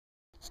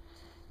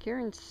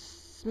Ciaran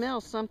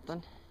smells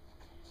something.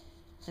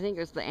 I think it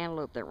was the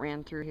antelope that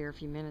ran through here a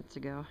few minutes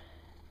ago.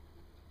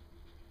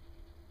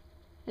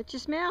 What'd you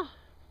smell?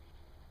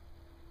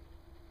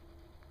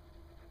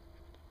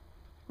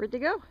 Where'd they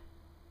go?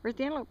 Where's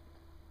the antelope?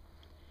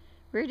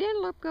 Where'd the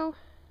antelope go?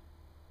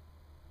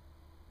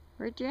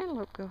 Where'd the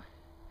antelope go?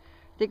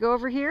 They go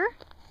over here?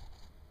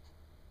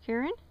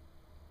 Ciaran?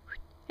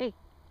 Hey.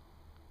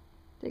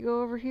 They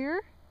go over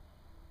here?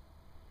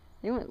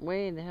 They went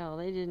way in the hell.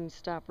 They didn't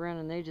stop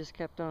running. They just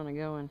kept on and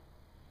going.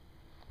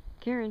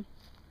 Ciaran.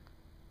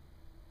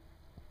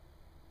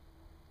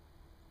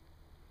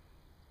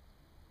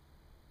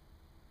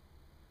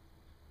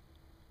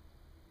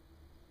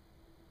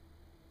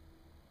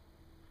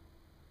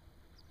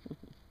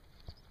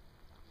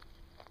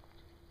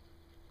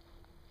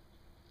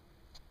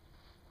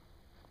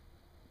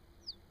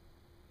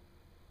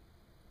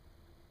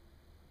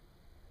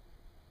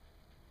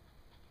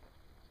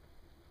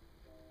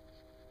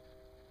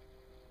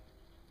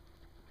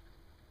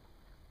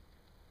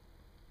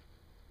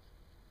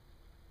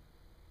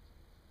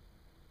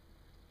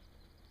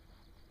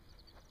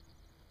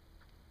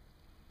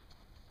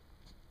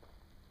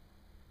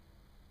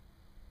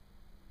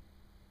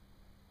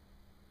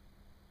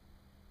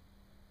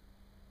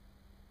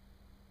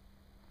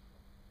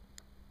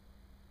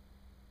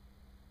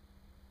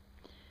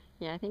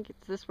 Yeah, I think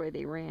it's this way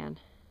they ran.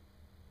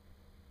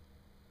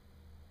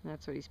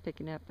 That's what he's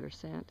picking up, their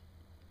scent.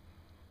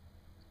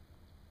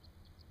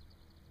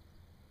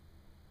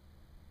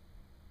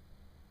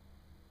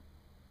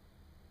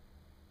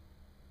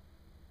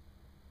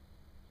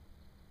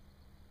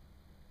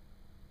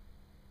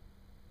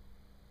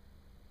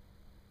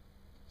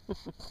 I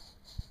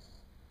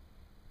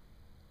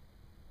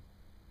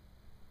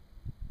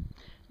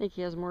think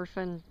he has more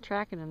fun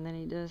tracking them than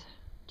he does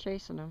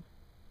chasing them.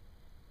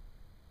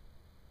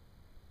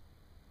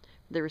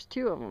 There was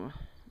two of them.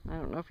 I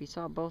don't know if he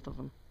saw both of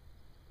them.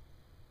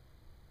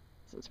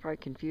 So it's probably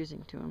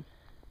confusing to him.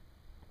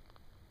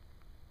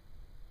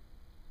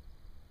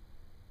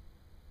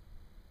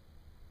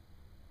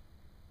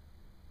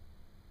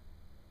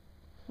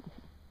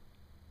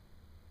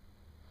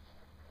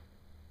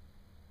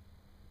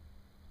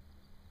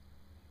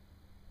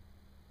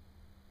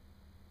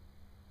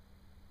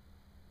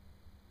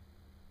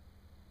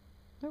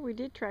 But we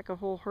did track a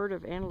whole herd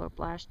of antelope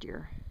last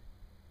year.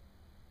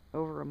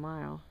 Over a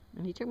mile.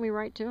 And he took me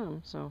right to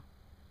him, so.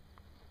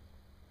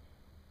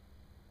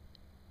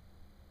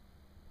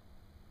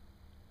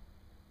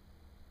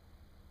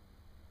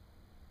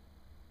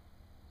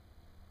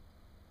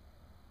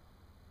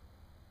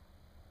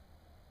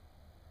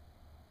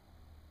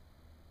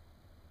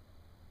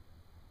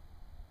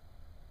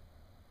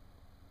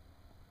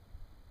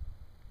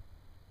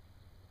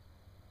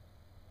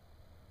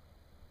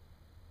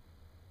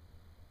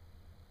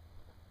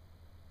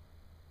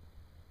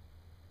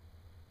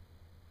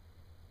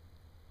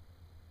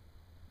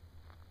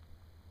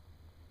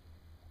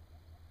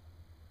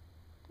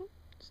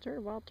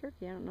 Started wild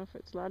turkey. I don't know if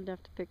it's loud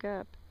enough to pick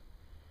up.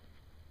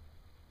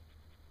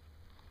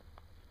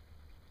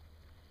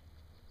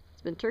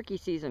 It's been turkey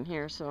season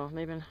here, so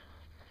they've been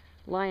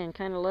lying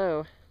kind of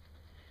low.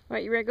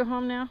 Alright, you ready to go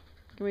home now?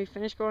 Can we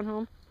finish going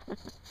home?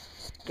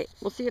 Okay,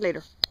 we'll see you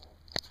later.